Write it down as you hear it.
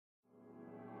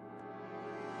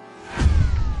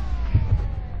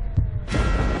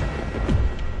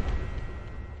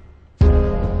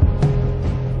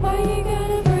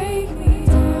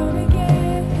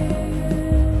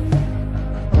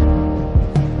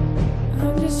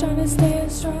trying to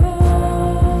stand strong.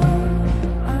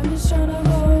 I'm just trying to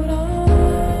hold on.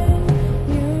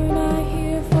 You're not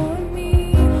here for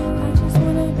me. I just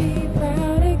wanna be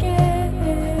proud again.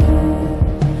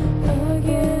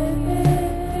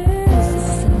 This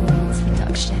is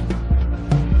Production.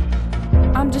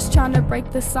 I'm just trying to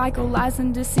break the cycle, lies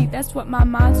and deceit, that's what my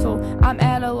mind's told. I'm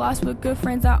at a loss with good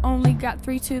friends, I only got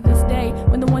 3 to this day.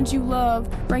 When the ones you love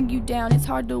bring you down, it's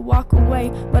hard to walk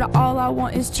away, but all I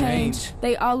want is change.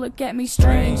 They all look at me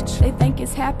strange, they think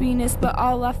it's happiness, but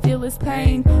all I feel is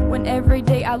pain. When every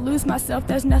day I lose myself,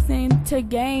 there's nothing to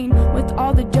gain. With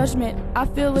all the judgment, I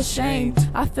feel ashamed,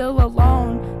 I feel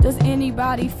alone. Does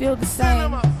anybody feel the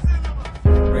same?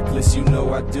 Reckless, you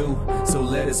know I do, so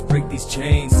let us break these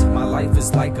chains. My life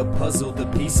is like a puzzle, the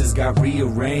pieces got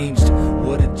rearranged.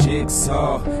 What a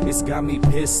jigsaw, it's got me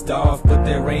pissed off. But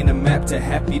there ain't a map to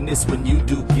happiness when you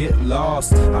do get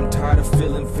lost. I'm tired of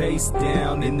feeling face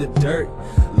down in the dirt,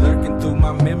 lurking through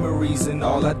my memories and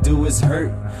all I do is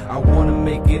hurt. I wanna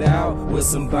make it out, will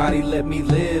somebody let me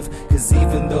live? Cause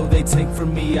even though they take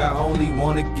from me, I only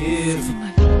wanna give.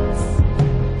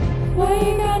 Why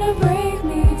you gotta break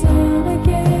me down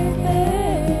again?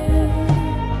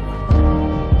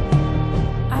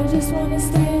 I just wanna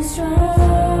stand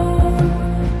strong.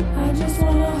 I just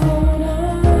wanna hold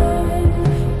on.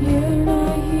 You're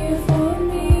not here for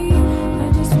me.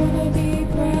 I just wanna be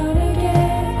proud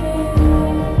again.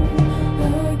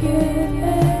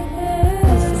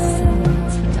 This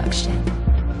is Production.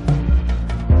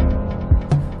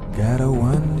 Gotta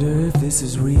wonder if this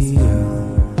is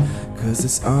real, cause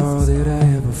it's all that I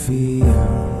ever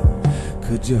feel.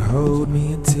 Could you hold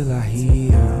me until I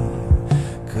heal?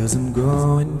 Cause I'm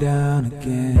going down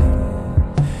again.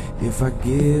 If I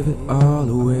give it all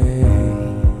away,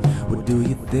 what do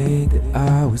you think that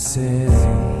I would say?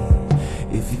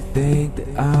 If you think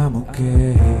that I'm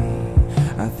okay,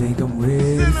 I think I'm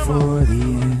ready for the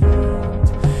end.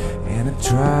 And I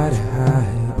try to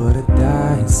hide, but I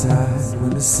die inside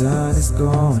when the sun is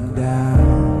going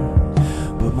down.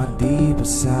 But my deeper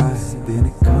side, then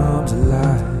it comes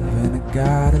alive, and I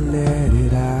gotta let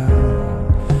it out.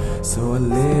 So I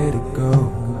let it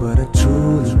go, but I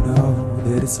truly know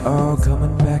that it's all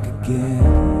coming back again.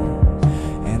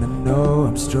 And I know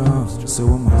I'm strong, so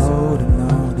I'm holding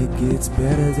on. It gets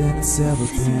better than it's ever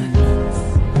been.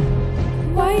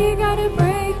 Why you gotta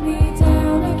break me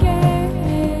down again?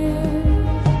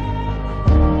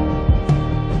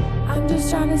 I'm just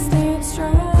trying to stand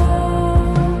strong.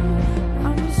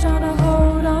 I'm just trying to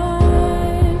hold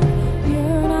on.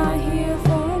 You're not here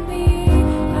for me.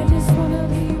 I just wanna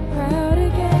be proud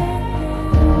again.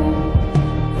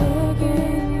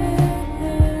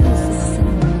 This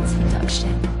is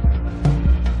Production.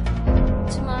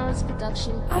 Tomorrow's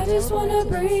production. I just wanna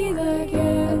breathe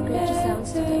again. Upgrade your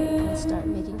sounds today and start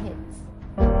making hits.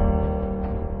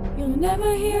 You'll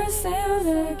never hear a sound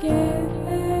again.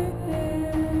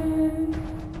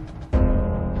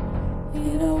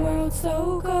 In a world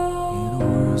so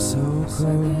cold, So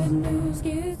good news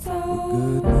gets old.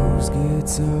 good news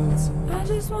gets old. I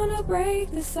just wanna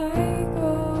break the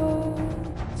cycle.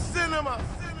 Cinema.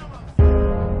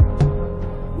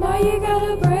 Why you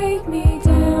gotta break me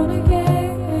down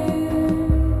again?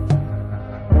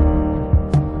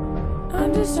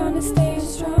 I'm just trying to stay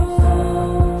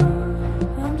strong.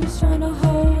 I'm just trying to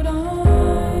hold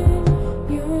on.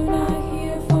 You're not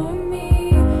here for me.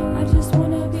 I just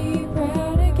wanna be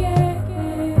proud again.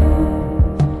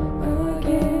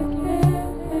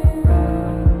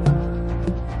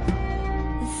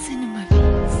 Cinema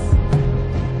Beats.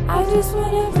 I just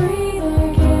wanna breathe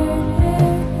again.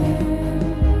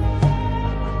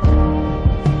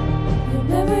 You'll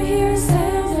never hear a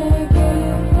sound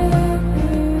again.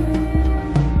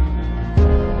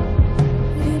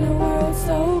 In a world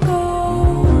so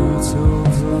cold,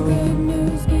 good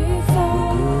news gets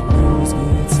old.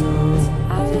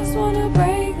 I just wanna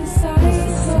break the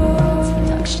cycle.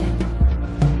 Production.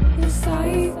 The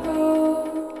cycle.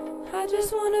 I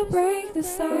just wanna break the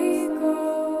cycle.